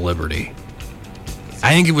individual liberty.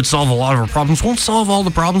 I think it would solve a lot of our problems. Won't solve all the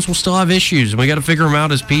problems. We'll still have issues, and we got to figure them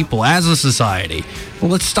out as people, as a society. Well,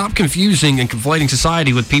 let's stop confusing and conflating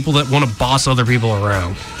society with people that want to boss other people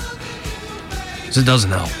around. Because it doesn't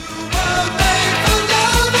help.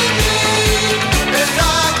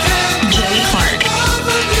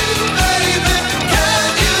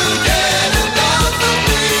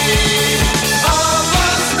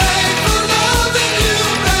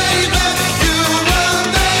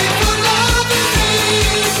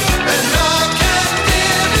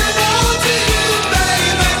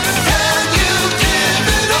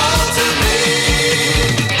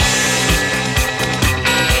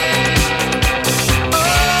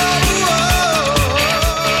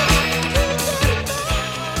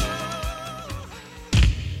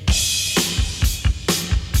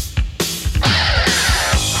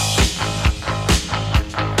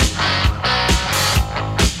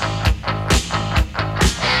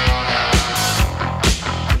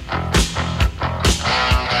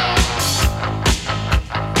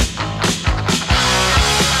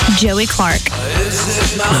 Joey Clark.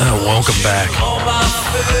 Welcome back.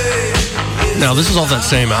 Now, this is off that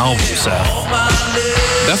same album, Seth.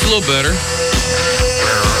 That's a little better.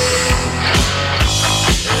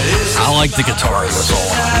 I like the guitar in this a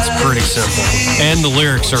lot. It's pretty simple. And the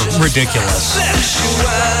lyrics are ridiculous.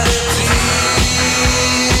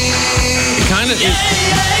 It kind of is.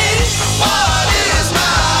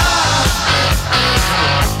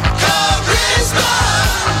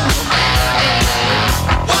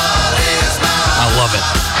 I love it.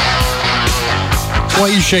 Why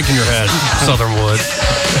are you shaking your head, Southern Wood?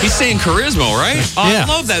 He's saying charisma, right? Oh, Yeah. I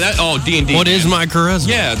love that. D&D. What is my charisma?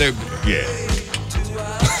 Yeah,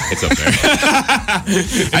 it's up there.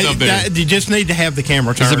 It's up there. You just need to have the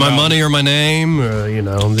camera turned Is it my on. money or my name?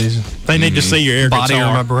 They need to see your air body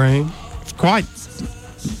guitar. or my brain? It's quite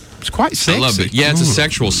sexy. I love it. Yeah, it's a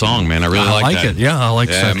sexual song, man. I really like that. it. Yeah, I like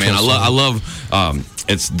Yeah, sexual man. I songs. love.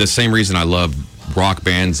 It's the same reason I love rock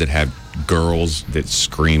bands that have girls that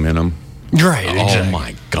scream in them. Right. Oh Exactly.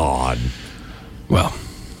 my God. Well,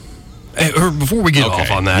 before we get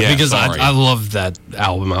off on that, because sorry. I love that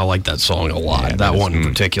album. I like that song a lot. Yeah, that one in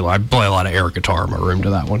particular. I play a lot of air guitar in my room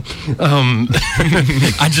to that one.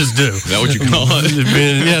 I just do. Is that what you call it?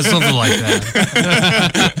 Yeah, something like that.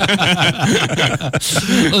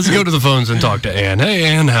 Let's go to the phones and talk to Ann. Hey,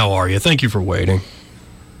 Ann, how are you? Thank you for waiting.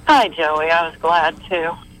 Hi, Joey. I was glad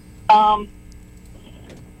to.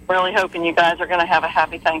 Really hoping you guys are going to have a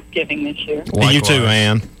happy Thanksgiving this year. Likewise. You too,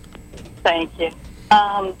 Ann. Thank you.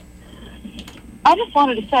 I just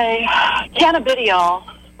wanted to say cannabidiol,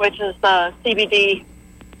 which is the CBD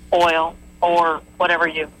oil or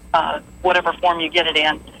whatever form you get it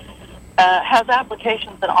in, has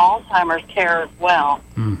applications in Alzheimer's care as well.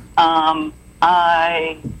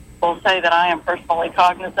 I will say that I am personally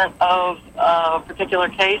cognizant of a particular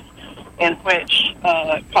case in which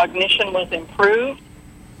cognition was improved,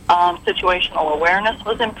 situational awareness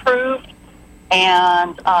was improved,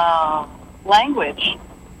 and language,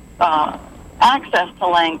 access to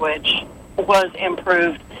language was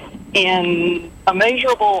improved in a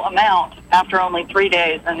measurable amount after only 3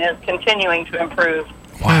 days and is continuing to improve.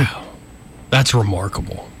 Wow. That's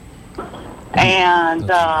remarkable. And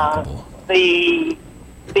the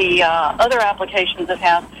other applications it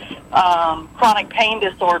has, chronic pain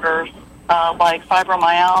disorders like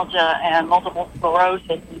fibromyalgia and multiple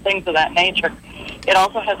sclerosis and things of that nature. It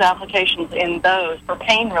also has applications in those for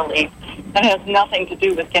pain relief that has nothing to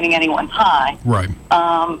do with getting anyone high. Right.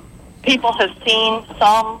 People have seen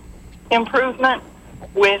some improvement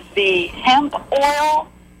with the hemp oil,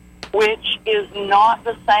 which is not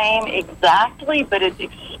the same exactly, but it's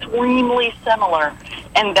extremely similar,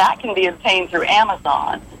 and that can be obtained through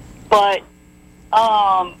Amazon. But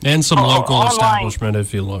and some local online, establishment,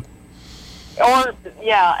 if you look. and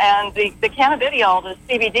the cannabidiol, the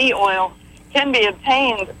CBD oil, can be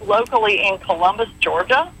obtained locally in Columbus,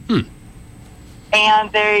 Georgia.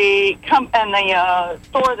 And the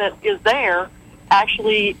store that is there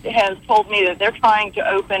actually has told me that they're trying to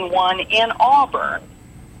open one in Auburn.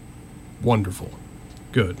 Wonderful.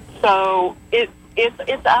 Good. So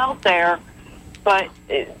it's out there, but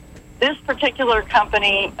this particular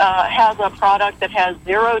company has a product that has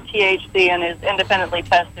 0 THC and is independently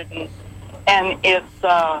tested, and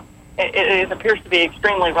it appears to be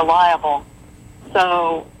extremely reliable.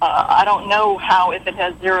 So I don't know how, if it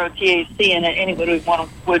has 0 THC in it, anybody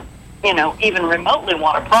would even remotely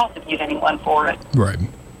want to prosecute anyone for it. Right.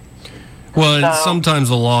 Well, and sometimes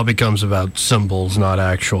the law becomes about symbols, not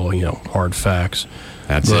actual, hard facts.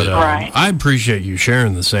 That's it. Right. I appreciate you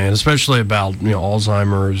sharing this, Ann, especially about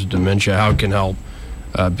Alzheimer's, dementia, how it can help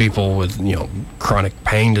people with chronic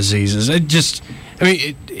pain diseases.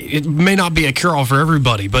 It may not be a cure-all for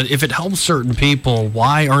everybody, but if it helps certain people,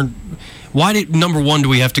 number one, do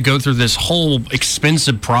we have to go through this whole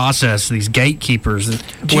expensive process, these gatekeepers,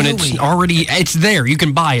 when it's there, you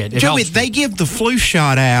can buy it. Joey, they give the flu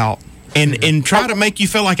shot out and try to make you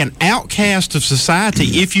feel like an outcast of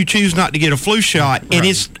society if you choose not to get a flu shot, and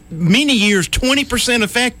it's many years 20%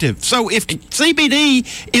 effective. So if CBD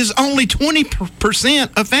is only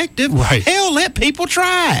 20% effective, hell, let people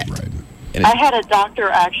try it. Right. I had a doctor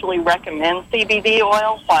actually recommend CBD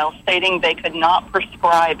oil while stating they could not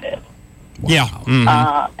prescribe it. Yeah.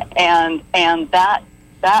 And that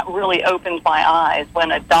really opened my eyes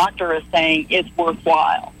when a doctor is saying it's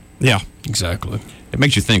worthwhile. Yeah, exactly. It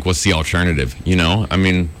makes you think, what's the alternative?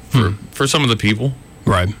 For some of the people.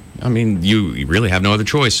 Right. You really have no other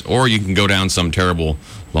choice. Or you can go down some terrible,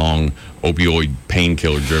 long, opioid,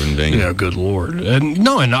 painkiller-driven thing. Yeah, good Lord. And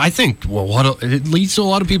I think, what it leads to a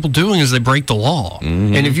lot of people doing is they break the law.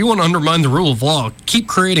 And if you want to undermine the rule of law, keep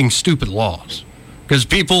creating stupid laws. because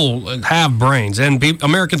people have brains, and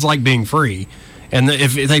Americans like being free. And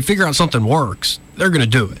if they figure out something works, they're going to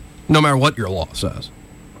do it, no matter what your law says.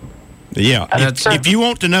 Yeah, if you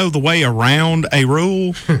want to know the way around a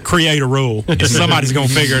rule, create a rule. Somebody's going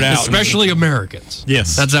to figure it out. Especially Americans.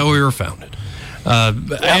 Yes. That's how we were founded.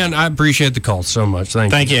 Ann, I appreciate the call so much.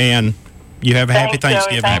 Thank you, Ann. You have a happy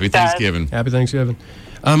Thanksgiving. Happy Thanksgiving. Happy Thanksgiving.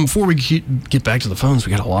 Before we get back to the phones,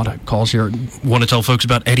 we got a lot of calls here. Want to tell folks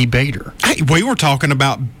about Eddie Bader? Hey, we were talking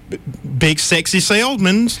about big sexy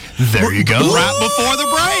salesmen. There you go. Right before the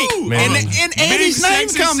break. Man. And Eddie's name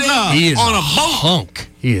comes up. He is on a hunk.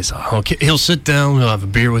 He is a hunk. He'll sit down, he'll have a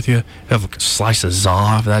beer with you, have a slice of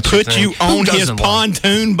za. Put you on his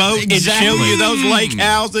pontoon boat and show you those lake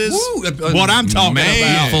houses. What I'm talking about.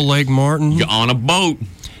 Beautiful Lake Martin. You're on a boat.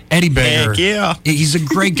 Eddie Bader. Heck yeah. He's a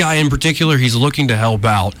great guy. In particular, he's looking to help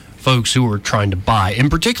out folks who are trying to buy. In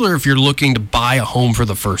particular, if you're looking to buy a home for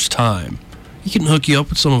the first time. He can hook you up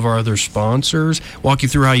with some of our other sponsors, walk you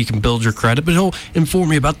through how you can build your credit, but he'll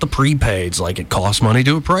inform you about the prepaids, like it costs money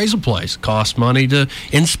to appraise a place, costs money to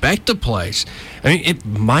inspect a place. I mean, it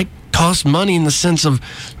might cost money in the sense of,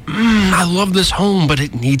 I love this home, but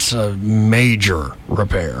it needs a major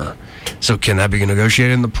repair. So can that be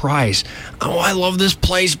negotiated in the price? Oh, I love this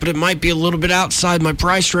place, but it might be a little bit outside my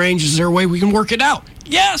price range. Is there a way we can work it out?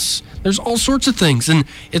 Yes! There's all sorts of things, and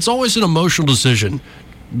it's always an emotional decision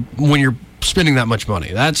when you're spending that much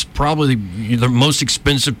money. That's probably the most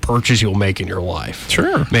expensive purchase you'll make in your life.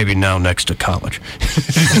 Sure. Maybe now next to college.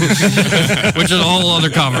 Which is a whole other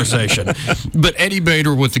conversation. But Eddie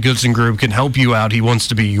Bader with the Goodson Group can help you out. He wants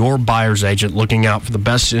to be your buyer's agent, looking out for the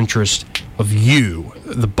best interest of you,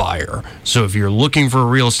 the buyer. So if you're looking for a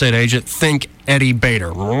real estate agent, think Eddie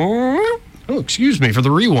Bader. Oh, excuse me for the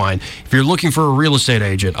rewind. If you're looking for a real estate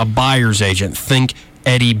agent, a buyer's agent, think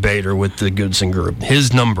Eddie Bader with the Goodson Group.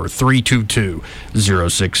 His number,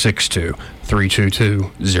 322-0662.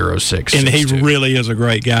 322-0662. And he really is a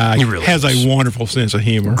great guy. He really has is. a wonderful sense of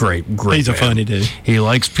humor. Great He's man. a funny dude. He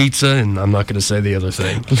likes pizza, and I'm not going to say the other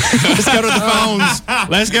thing. Let's go to the phones.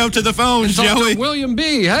 Let's go to the phones, Joey. William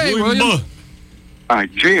B. Hey, William.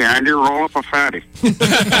 Gee, Andy, roll up a fatty.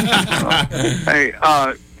 Hey,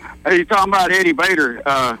 you talking about Eddie Bader?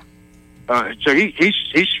 So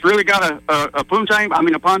he's really got a pontoon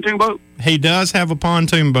boat? He does have a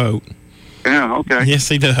pontoon boat. Yeah, okay. Yes,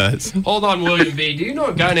 he does. Hold on, William B. Do you know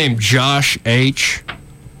a guy named Josh H.?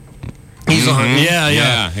 He's on.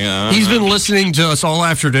 Yeah. He's been listening to us all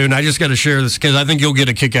afternoon. I just got to share this because I think you'll get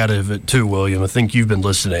a kick out of it too, William. I think you've been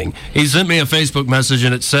listening. He sent me a Facebook message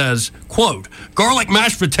and it says, quote, garlic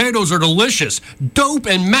mashed potatoes are delicious. Dope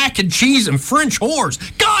and mac and cheese and French whores.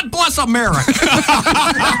 God bless America.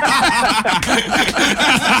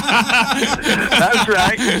 That's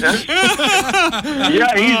right.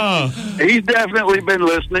 He's definitely been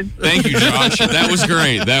listening. Thank you, Josh. That was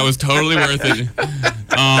great. That was totally worth it.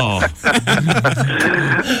 Oh.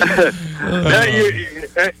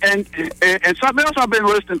 And something else I've been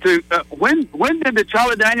listening to. When did the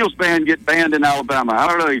Charlie Daniels Band get banned in Alabama? I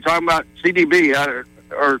don't know. You're talking about CDB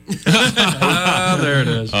or there it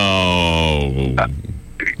is. Oh.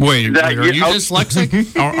 Wait, are you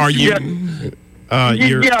dyslexic? Are you?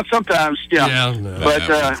 Yeah, sometimes. Yeah. No. But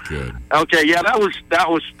good. okay, yeah, that was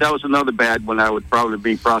another bad one. I would probably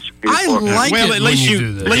be prosecuted for. Well, at least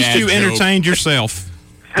you entertained yourself.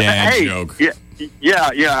 Dad joke.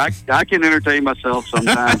 Yeah, I can entertain myself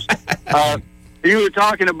sometimes. You were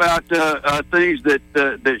talking about things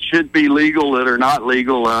that should be legal that are not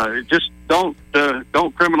legal. Just don't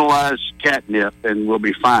criminalize catnip, and we'll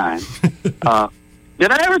be fine.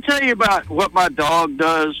 Did I ever tell you about what my dog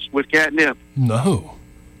does with catnip? No.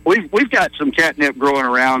 We've got some catnip growing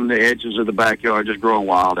around the edges of the backyard, just growing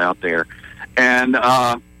wild out there, and.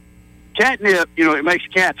 Catnip, it makes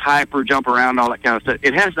cats hyper, jump around, and all that kind of stuff.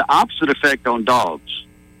 It has the opposite effect on dogs.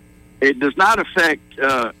 It does not affect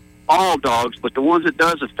all dogs, but the ones it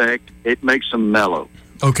does affect, it makes them mellow.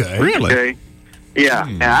 Okay. Really? Okay. Yeah.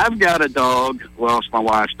 And I've got a dog. Well, it's my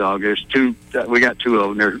wife's dog. There's two. We got two of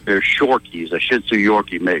them. They're Shorkies, a Shih Tzu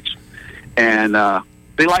Yorkie mix, and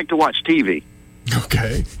they like to watch TV.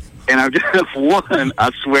 Okay. And I've just one.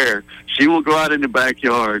 I swear, she will go out in the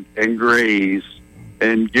backyard and graze.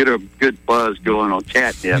 And get a good buzz going on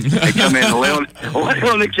catnip. They come in and lay on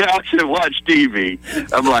the couch and watch TV.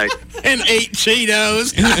 I'm like, and eat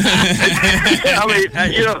Cheetos. I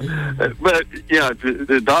mean, but yeah,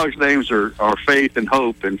 the dog's names are Faith and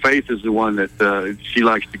Hope, and Faith is the one that she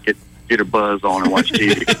likes to get a buzz on and watch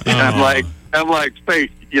TV. And I'm like, Faith,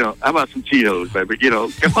 how about some Cheetos, baby?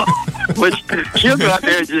 Come on. But she'll go out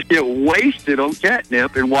there and just get wasted on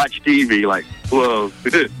catnip and watch TV. Like, whoa,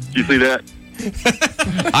 you see that?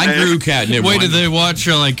 I grew catnip. Wait, did they watch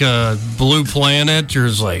like Blue Planet? Or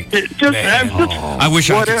is like, I wish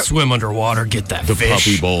I could swim underwater, get that the fish.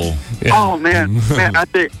 puppy bowl. Yeah. Oh man, I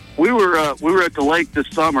think we were at the lake this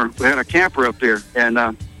summer. We had a camper up there, and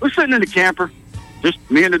we're sitting in the camper, just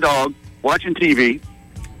me and the dog watching TV,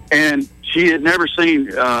 and she had never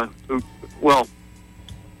seen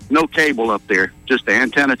no cable up there, just the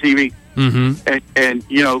antenna TV. Mm-hmm. And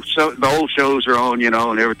so the old shows are on,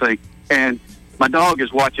 and everything. And my dog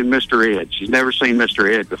is watching Mr. Ed. She's never seen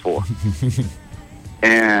Mr. Ed before.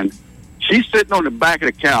 And she's sitting on the back of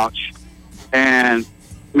the couch, and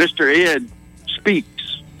Mr. Ed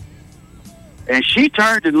speaks. And she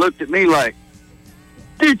turned and looked at me like,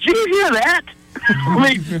 "Did you hear that?" I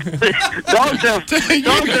mean, dogs have.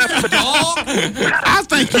 I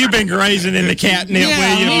think you've been grazing in the catnip,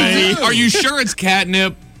 William B. Are you sure it's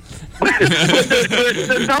catnip?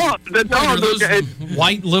 the dog those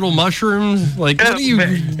white little mushrooms. Like, what are you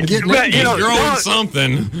getting at? You're growing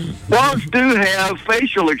something. Dogs do have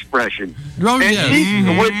facial expression. Oh, and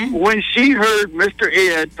yes. when she heard Mr.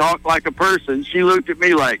 Ed talk like a person, she looked at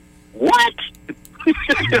me like, "What?"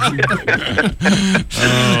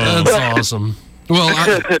 That's awesome. Well,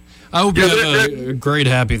 I hope you have a great,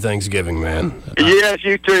 happy Thanksgiving, man. Yes,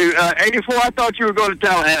 you too. 84, I thought you were going to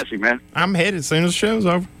Tallahassee, man. I'm headed as soon as the show's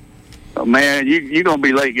over. Oh, man, you're going to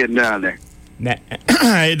be late getting down there. Nah,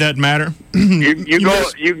 it doesn't matter. You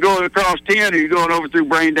going across 10, or you going over through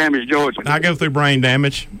Brain Damage, Georgia? I go through Brain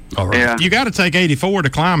Damage. All right. Yeah. You got to take 84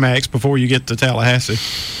 to Climax before you get to Tallahassee.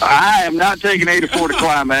 I am not taking 84 to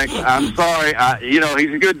Climax. I'm sorry.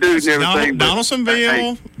 He's a good dude and everything.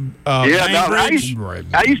 Donaldsonville, Bainbridge.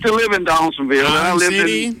 I used to live in Donaldsonville. Iron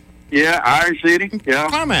City. Iron City. Yeah.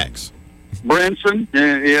 Climax. Brinson.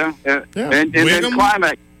 Yeah. And then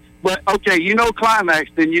Climax. But, okay,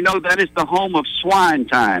 Climax, then that is the home of Swine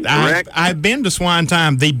Time, correct? I've been to Swine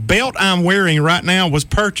Time. The belt I'm wearing right now was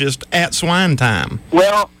purchased at Swine Time.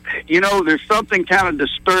 Well, there's something kind of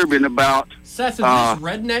disturbing about... Seth, is this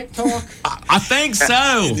redneck talk? I think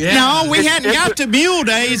so. Yeah. No, we hadn't got to Mule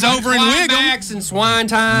Days over in Wiggum. Climax and Swine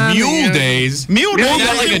Time. Mule Days? Mule Days is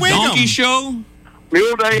that like in a Wiggum. donkey show?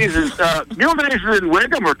 Mule Days is in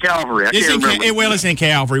Wiggum or Calvary? I can't remember. It's in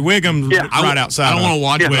Calvary. Wiggum's right outside. I don't want to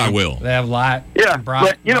watch it, but I will. They have lights over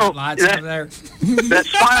there.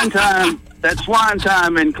 That Swine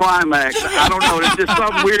Time in Climax. I don't know. There's just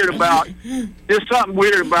something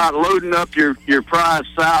weird about loading up your prize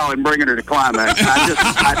sow and bringing her to Climax.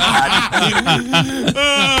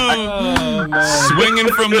 Swinging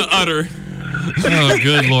from the udder. Oh,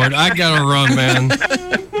 good Lord. I got to run, man.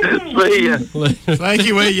 See ya. Thank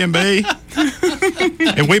you, William B.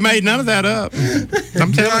 And we made none of that up.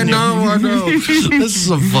 I'm telling you. I know. This is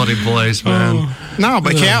a funny place, man. No,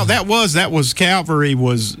 but that was Calvary it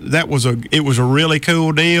was a really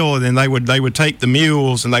cool deal. And then they would take the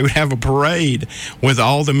mules and they would have a parade with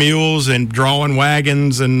all the mules and drawing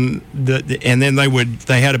wagons and then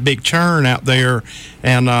they had a big churn out there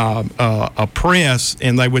and a press,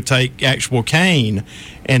 and they would take actual cane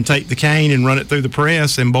and take the cane and run it through the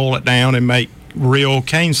press and boil it down and make real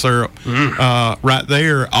cane syrup right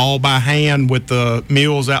there, all by hand, with the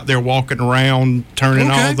mules out there walking around turning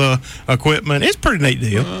all the equipment. It's a pretty neat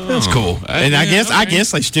deal. That's cool. And I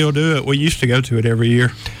guess they still do it. We used to go to it every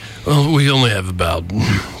year. Well, we only have about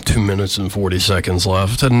 2 minutes and 40 seconds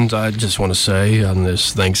left, and I just want to say on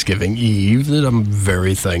this Thanksgiving Eve that I'm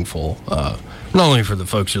very thankful, not only for the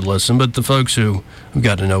folks who listen, but the folks who we've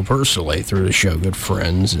got to know personally through the show, good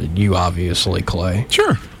friends. You, obviously, Clay.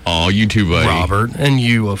 Sure. Oh, you too, buddy. Robert, and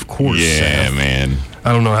you, of course, Yeah, Seth. man.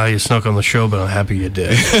 I don't know how you snuck on the show, but I'm happy you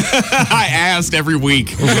did. I asked every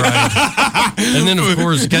week. Right. And then, of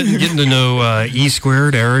course, getting to know E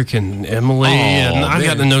Squared, Eric, and Emily. And I've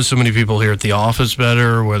gotten to know so many people here at the office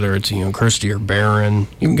better, whether it's Christy or Barron.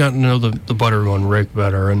 Even gotten to know the buttery one, Rick,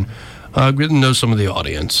 better. And getting to know some of the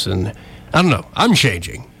audience. And I don't know. I'm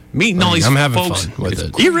changing. Meeting all these I'm having folks. fun with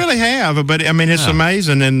it. You really have, but I mean, it's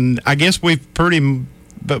amazing. And I guess we've through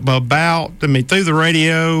the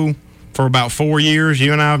radio for about 4 years,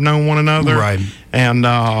 you and I have known one another. Right. And,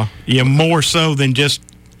 more so than just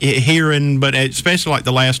hearing, but especially like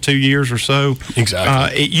the last 2 years or so.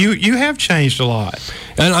 Exactly. You have changed a lot.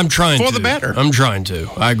 And I'm trying to. For the better. I'm trying to.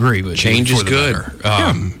 I agree with Change you. is good.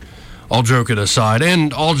 All joking aside,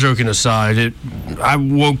 I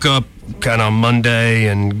woke up kind of Monday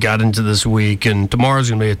and got into this week, and tomorrow's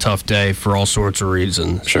going to be a tough day for all sorts of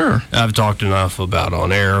reasons. Sure. I've talked enough about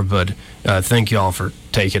on air, but thank y'all for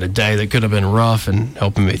taking a day that could have been rough and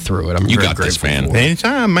helping me through it. I'm You very got this, grateful man. for it.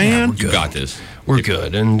 Anytime, man. Yeah, You got this. We're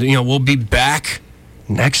good. And, we'll be back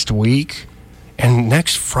next week. And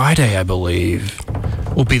next Friday, I believe,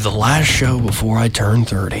 will be the last show before I turn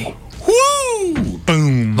 30. Woo!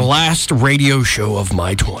 Boom. The last radio show of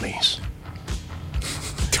my 20s.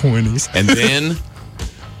 20s. And then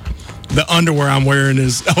the underwear I'm wearing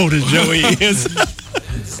is old as Joey is.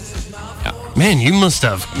 Man, you must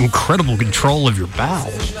have incredible control of your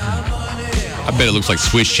bowels. I bet it looks like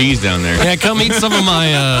Swiss cheese down there. Yeah, come eat some of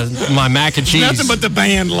my my mac and cheese. Nothing but the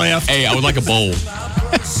band left. Hey, I would like a bowl.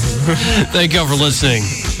 Thank y'all for listening.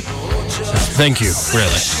 Thank you,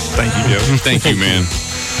 really. Thank you, Joe. Thank you, man.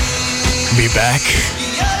 Be back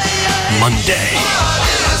Monday.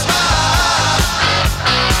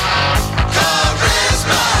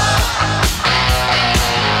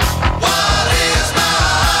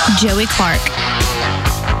 Joey Clark.